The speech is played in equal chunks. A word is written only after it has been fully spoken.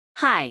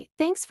Hi,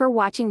 thanks for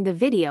watching the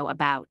video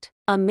about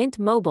a Mint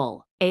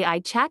Mobile AI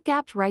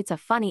chatbot writes a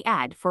funny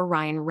ad for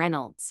Ryan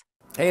Reynolds.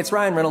 Hey, it's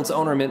Ryan Reynolds,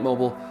 owner of Mint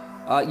Mobile.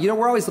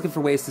 We're always looking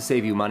for ways to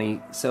save you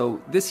money.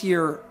 So this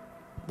year,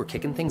 we're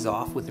kicking things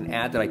off with an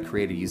ad that I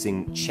created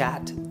using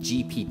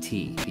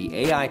ChatGPT, the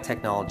AI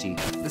technology.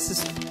 This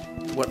is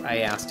what I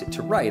asked it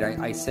to write.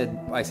 I said,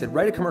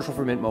 write a commercial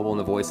for Mint Mobile in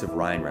the voice of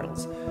Ryan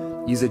Reynolds.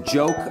 Use a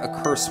joke, a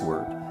curse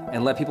word,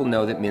 and let people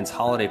know that Mint's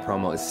holiday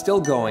promo is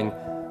still going,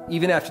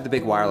 even after the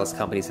big wireless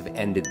companies have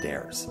ended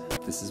theirs.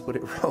 This is what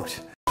it wrote.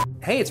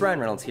 Hey, it's Ryan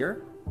Reynolds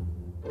here.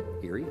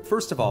 Eerie.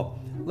 First of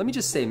all, let me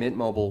just say Mint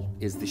Mobile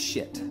is the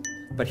shit.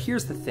 But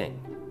here's the thing.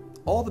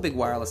 All the big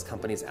wireless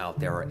companies out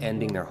there are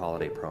ending their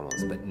holiday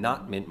promos, but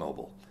not Mint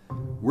Mobile.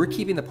 We're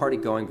keeping the party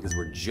going because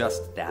we're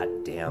just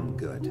that damn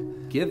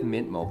good. Give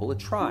Mint Mobile a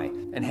try.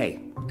 And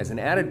hey, as an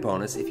added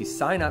bonus, if you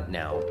sign up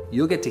now,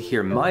 you'll get to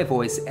hear my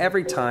voice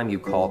every time you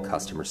call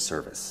customer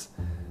service.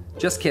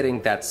 Just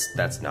kidding,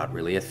 that's not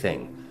really a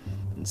thing.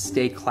 And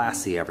stay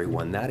classy,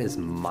 everyone. That is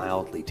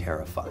mildly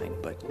terrifying,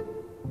 but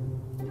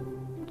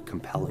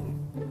compelling.